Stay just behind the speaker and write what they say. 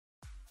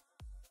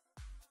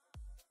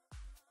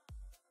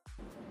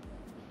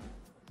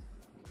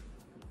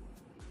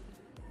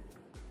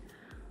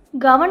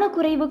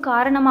கவனக்குறைவு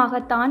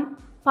காரணமாகத்தான்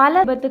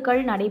பல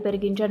விபத்துக்கள்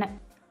நடைபெறுகின்றன.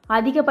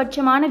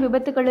 அதிகபட்சமான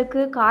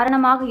விபத்துகளுக்கு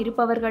காரணமாக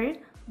இருப்பவர்கள்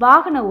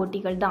வாகன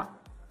ஓட்டிகள்தான்.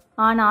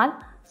 ஆனால்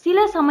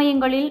சில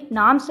சமயங்களில்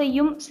நாம்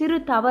செய்யும்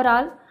சிறு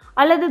தவறால்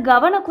அல்லது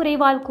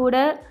கவனக்குறைவால் கூட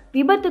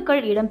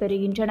விபத்துக்கள்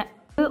இடம்பெறுகின்றன.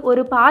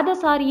 ஒரு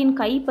பாதசாரியின்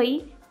கைப்பை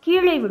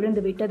கீழே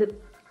விழுந்துவிட்டது.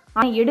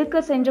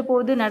 எடுக்க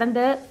சென்றபோது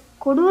நடந்த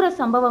கொடூர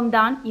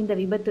சம்பவம்தான் இந்த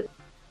விபத்து.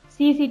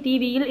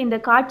 CCTVயில் இந்த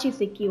காட்சி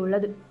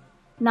சிக்கியுள்ளது.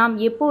 நாம்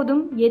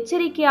எப்போதும்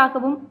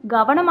எச்சரிக்கையாகவும்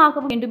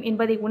கவனமாகவும் வேண்டும்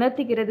என்பதை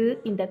உணர்த்துகிறது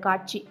இந்த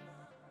காட்சி.